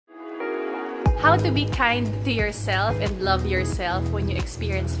How to be kind to yourself and love yourself when you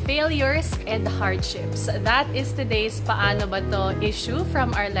experience failures and hardships. That is today's Paano ba to issue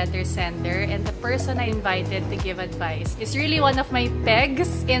from our letter sender, and the person I invited to give advice is really one of my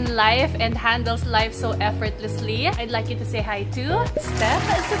pegs in life and handles life so effortlessly. I'd like you to say hi to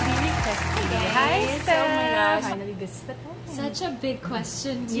Stephanie Zubiri. Hi, Steph! Oh my gosh. Finally, this is the time. Such a big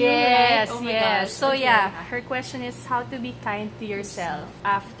question too, Yes, right? Oh my yes. gosh. So Okay. yeah, her question is how to be kind to yourself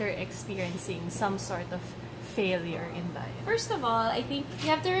after experiencing some sort of failure in life. First of all, I think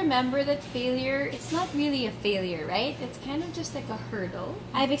you have to remember that failure, it's not really a failure, right? It's kind of just like a hurdle.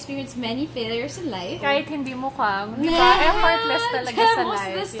 I've experienced many failures in life. Kahit hindi mo kang, di ba, effortless talaga sa Most life.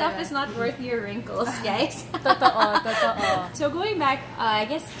 of this stuff is not worth your wrinkles, guys. Totoo, totoo. So going back, I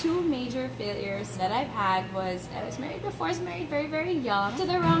guess two major failures that I've had was I was married before. I was married very, very young to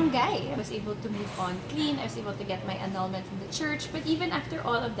the wrong guy. I was able to move on clean. I was able to get my annulment from the church. But even after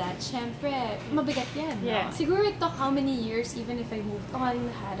all of that, syempre, mabigat yan. Yeah. No? Siguro it took how many years, even if I moved on,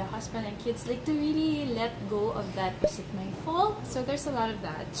 had a husband and kids, like to really let go of that. Was it my fault? So there's a lot of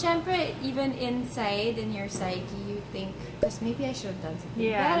that. Syempre, even inside, in your psyche, you think, because maybe I should have done something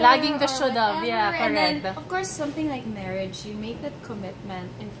Yeah, better laging the or should have. whatever. Yeah, And correct. then, of course, something like marriage, you make that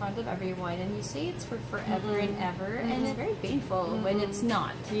commitment in front of everyone and you say it's for forever and ever, and it's very painful when it's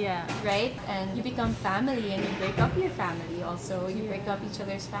not. Yeah. Right? And you become family and you break up your family also. You break up each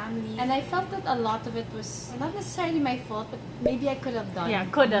other's family. And I felt that a lot of it was not necessarily my fault, but maybe I could have done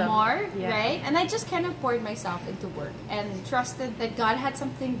more, right? And I just kind of poured myself into work and trusted that God had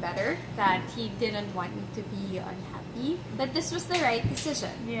something better, that He didn't want me to be unhappy, that this was the right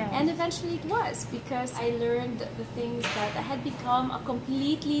decision. Yeah. And eventually it was, because I learned the things that I had become a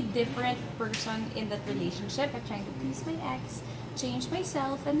completely different person in that relationship. I'm trying to please my ex, change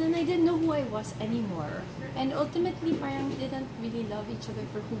myself, and then I didn't know who I was anymore. And ultimately, parang we didn't really love each other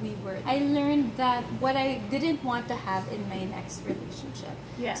for who we were. I learned that what I didn't want to have in my next relationship.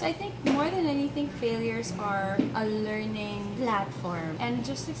 Yeah. So I think more than anything, failures are a learning platform. And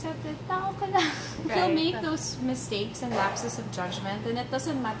just accept that tao ka lang. You'll make those mistakes and lapses of judgment, and it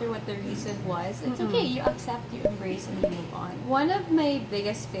doesn't matter what the reason was. It's okay. You accept, you embrace, and you move on. One of my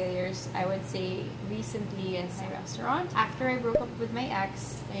biggest failures, I would say, recently is my restaurant. After I broke up with my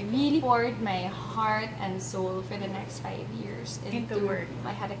ex, I really poured my heart and soul for the next 5 years into work.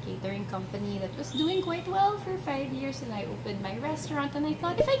 I had a catering company that was doing quite well for 5 years, and I opened my restaurant, and I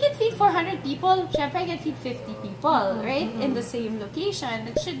thought, if I can feed 400 people, syempre I can feed 50 people, right? In the same location.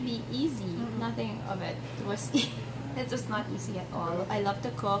 It should be easy. Nothing of it was easy. It was not easy at all. I love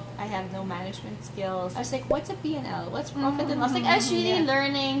to cook. I have no management skills. I was like, what's a P&L? What's profit and loss? Like, I was really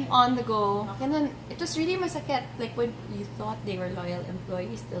learning on the go. And then, it was really masakit. Like, when you thought they were loyal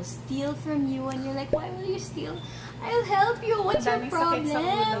employees, they'll steal from you, and you're like, why will you steal? I'll help you. What's your problem?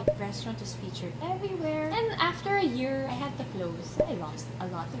 The restaurant was featured everywhere. And after a year, I had to close. I lost a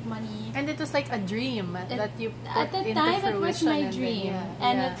lot of money. And it was like a dream that you put at the into time, it was fruition, my and dream. then,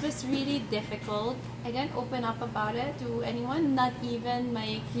 And it was really difficult. I didn't open up about it to anyone, not even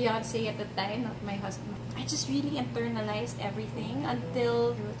my fiancé at the time, not my husband. I just really internalized everything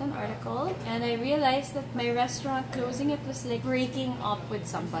until I wrote an article, and I realized that my restaurant closing, it was like breaking up with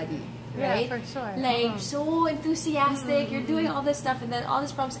somebody. Right? Yeah, for sure. Like, so enthusiastic, you're doing all this stuff, and then all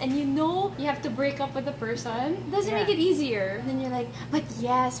these problems, and you know you have to break up with the person. It doesn't make it easier. And then you're like, but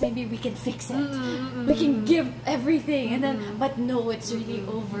yes, maybe we can fix it. We can give everything. And then, but no, it's really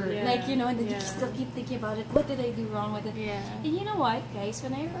over. Like, you know, and then you still keep thinking about it. What did I do wrong with it? And you know what, guys?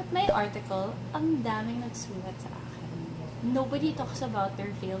 When I wrote my article, ang daming nagsulat sa akin. Nobody talks about their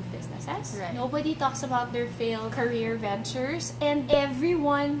failed businesses. Nobody talks about their failed career ventures. And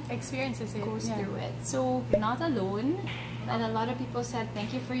everyone experiences it. Goes through it. So, you're not alone. And a lot of people said,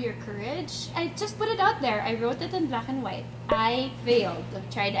 thank you for your courage. I just put it out there. I wrote it in black and white. I failed.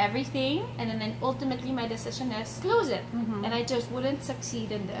 Tried everything. And then ultimately my decision is close it. And I just wouldn't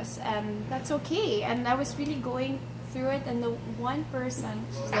succeed in this. And that's okay. And I was really going through it, and the one person,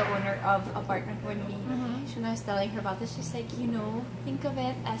 she's the owner of Apartment 1B, when I was telling her about this, she's like, you know, think of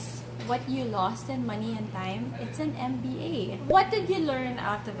it as what you lost in money and time. It's an MBA. What did you learn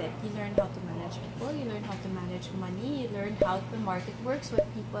out of it? You learned how to manage people, you learn how to manage money, you learn how the market works, what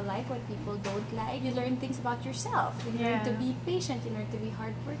people like, what people don't like. You learn things about yourself. You learn to be patient, you learn to be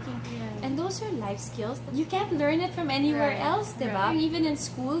hardworking. And those are life skills that you can't learn it from anywhere else, diba? And even in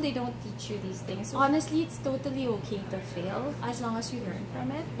school, they don't teach you these things. So honestly, it's totally okay to fail as long as you learn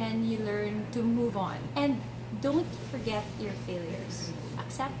from it and you learn to move on. And don't forget your failures.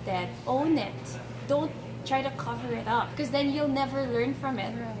 Accept it. Own it. Don't try to cover it up, because then you'll never learn from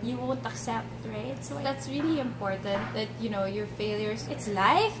it. You won't accept right? So that's really important that, you know, your failures, it's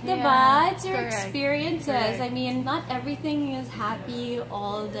life, Yeah, diba? It's your correct. experiences. Correct. I mean, not everything is happy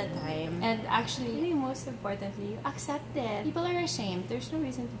all the time. And actually, really most importantly, accept it. People are ashamed. There's no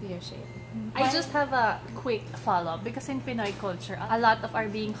reason to be ashamed. I just have a quick follow-up because in Pinoy culture, a lot of our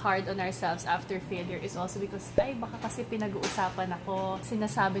being hard on ourselves after failure is also because, ay, baka kasi pinag-uusapan ako,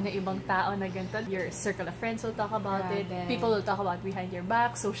 sinasabi ng ibang tao na ganito. Your circle of friends will talk about it. People will talk about behind your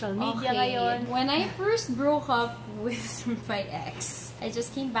back, social media ngayon. When I first broke up with my ex, I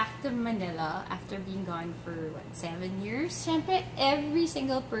just came back to Manila after being gone for, 7 years? Siyempre, every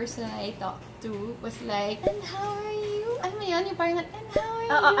single person I talked to was like, and how are you? Alam mo yun, yung parang, and how are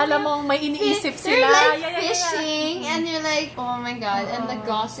you? Alam mo, may iniisip They're sila. like fishing, and you're like, oh my god, and the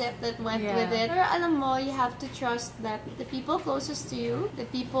gossip that went with it. Pero alam mo, you have to trust that the people closest to you, the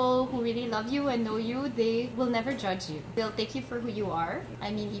people who really love you and know you, they will never judge you. They'll take you for who you are. I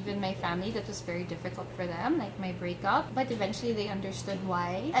mean, even my family, that was very difficult for them, like my breakup, but eventually they understood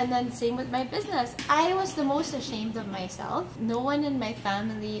why. And then same with my business. I was the most ashamed of myself. No one in my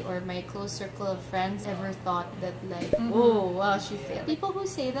family or my close circle of friends ever thought that like, oh, wow, she failed. People who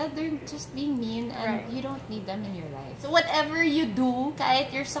say that, they're just being mean and you don't need them in your life. So whatever you do,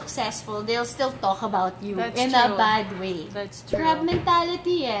 kahit you're successful, they'll still talk about you in a bad way. That's true. Crab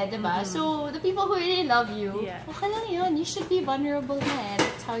mentality diba? So the people who really love you, okay lang yun. You should be vulnerable na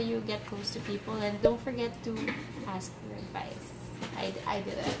That's how you get close to people, and don't forget to ask for advice. I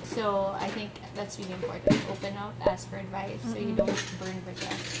did it. So I think that's really important. Open up, ask for advice so you don't burn bridges.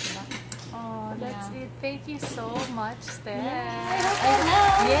 Diba? Oh, that's it. Thank you so much, Steph.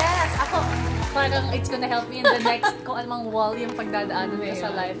 Yes! Ako, parang it's gonna help me in the next kung anong wall yung pagdadaanan ko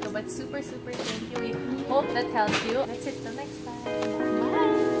sa life ko. But super, super thank you. We hope that helped you. That's it till next time.